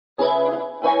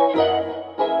Hi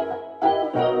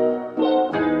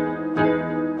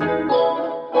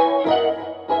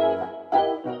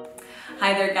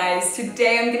there guys,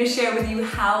 today I'm going to share with you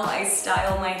how I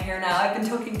style my hair now. I've been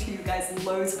talking to you guys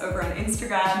loads over on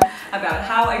Instagram about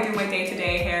how I do my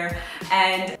day-to-day hair,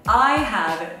 and I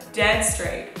have dead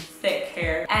straight, thick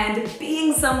hair, and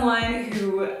being someone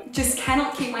who just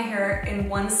cannot keep my hair in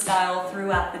one style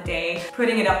throughout the day,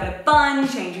 putting it up in a bun,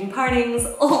 changing partings,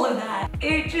 all of that,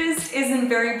 it just isn't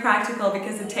very practical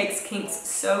because it takes kinks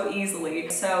so easily.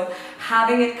 So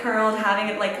having it curled, having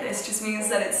it like this just means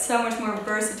that it's so much more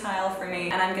versatile for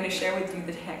me, and I'm going to share with you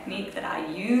the technique that I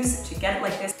use to get it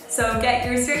like this. So get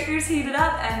your straighteners heated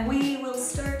up and we will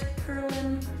start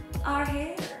curling our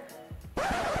hair.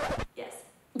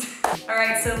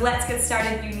 Alright, so let's get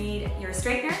started. You need your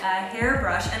straightener, a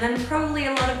hairbrush, and then probably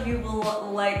a lot of you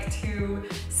will like to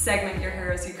segment your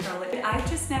hair as you curl it. I've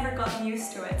just never gotten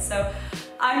used to it, so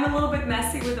I'm a little bit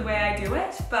messy with the way I do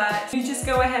it, but you just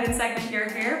go ahead and segment your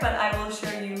hair, but I will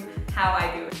show you how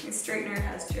I do it. The straightener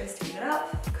has just heated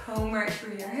up. Comb right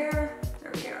through your hair.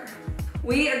 There we are.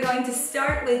 We are going to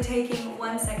start with taking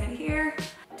 1 second here.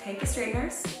 Take the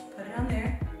straighteners, put it on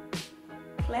there.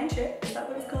 Clench it, is that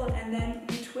what it's called? And then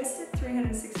you twist it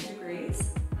 360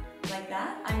 degrees, like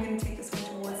that. I'm going to take this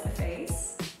one towards the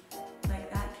face, like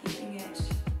that, keeping it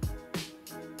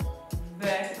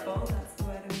vertical. That's the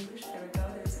word in English. There we go,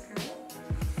 there's a curl.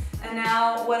 And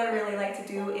now what I really like to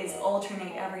do is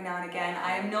alternate every now and again.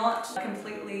 I am not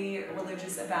completely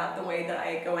religious about the way that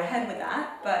I go ahead with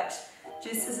that, but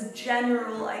just as a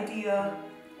general idea,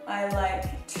 I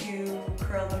like to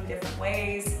curl them different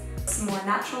ways. It's more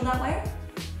natural that way.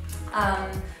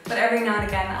 But every now and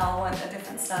again I'll want a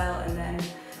different style, and then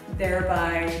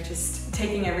thereby just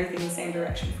taking everything the same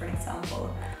direction, for an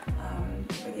example.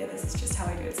 But yeah, this is just how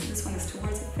I do it. So this one is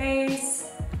towards the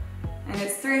face, and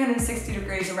it's 360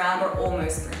 degrees around, or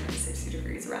almost 360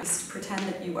 degrees around. Just pretend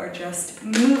that you are just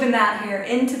moving that hair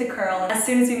into the curl. As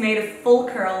soon as you made a full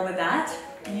curl with that,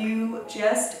 you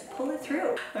just pull it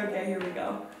through. Okay, here we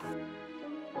go.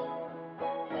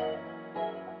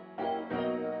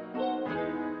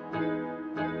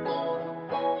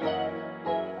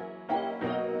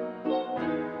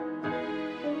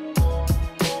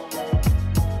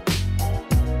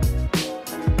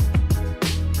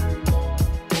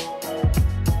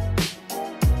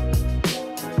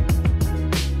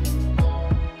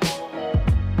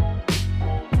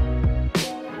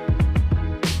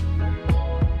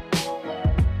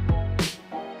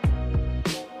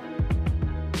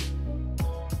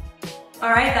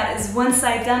 Alright, that is one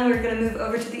side done. We're going to move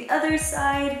over to the other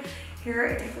side. Here,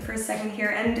 I take the first second here,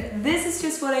 and this is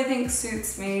just what I think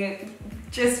suits me.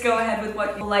 Just go ahead with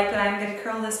what you like, but I'm going to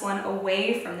curl this one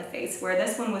away from the face. Where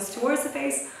this one was towards the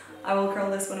face, I will curl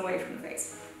this one away from the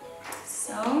face.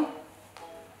 So,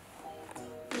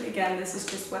 again, this is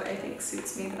just what I think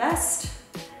suits me the best.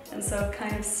 And so I've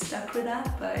kind of stuck with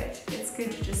that, but it's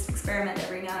good to just experiment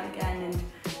every now and again and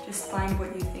just find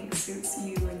what you think suits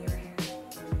you and your hair.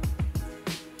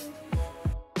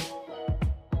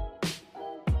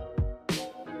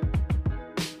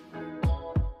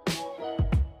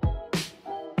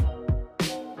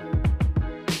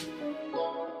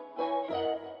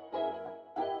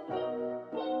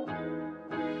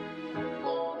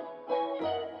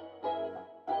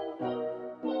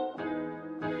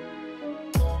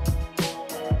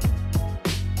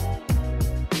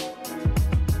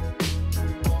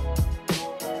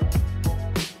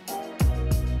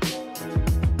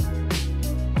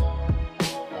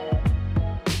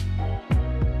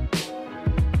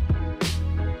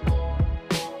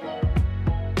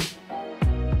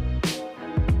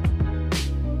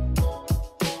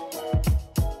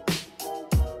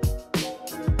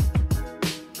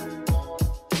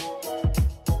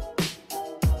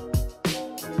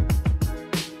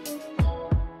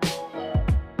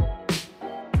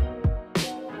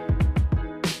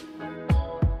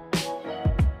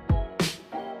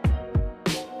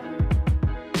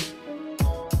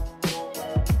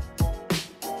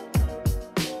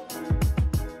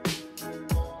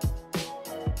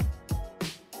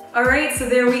 Alright, so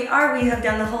there we are. We have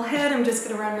done the whole head. I'm just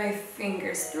going to run my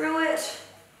fingers through it.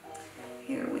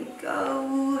 Here we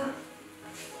go.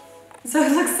 So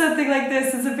it looks something like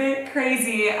this. It's a bit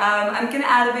crazy. I'm going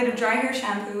to add a bit of dry hair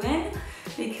shampoo in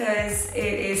because it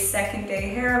is second day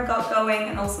hair I've got going,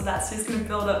 and also that's just going to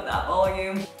build up that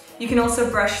volume. You can also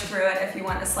brush through it if you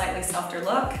want a slightly softer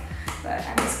look. But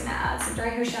I'm just gonna add some dry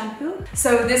hair shampoo.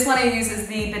 So this one I use is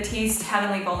the Batiste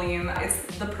Heavenly Volume. It's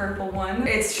the purple one.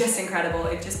 It's just incredible.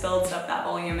 It just builds up that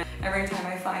volume. Every time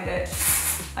I find it,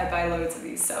 I buy loads of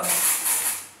these, so.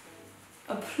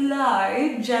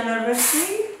 apply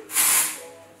generously.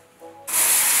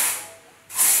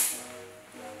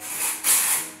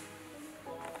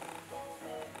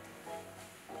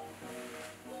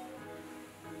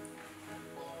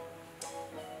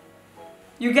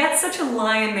 You get such a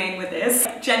lion mane with this.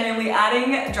 Genuinely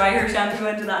adding dry hair shampoo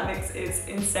into that mix is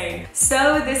insane.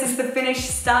 So this is the finished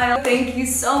style. Thank you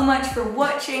so much for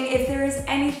watching. If there is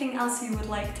anything else you would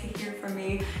like to hear from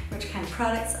me, which kind of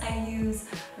products I use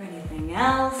or anything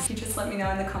else, you just let me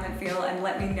know in the comment field and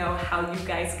let me know how you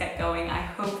guys get going. I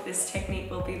hope this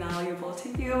technique will be valuable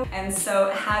to you. And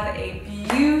so have a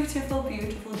beautiful,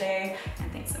 beautiful day.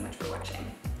 And thanks so much for watching.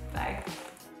 Bye.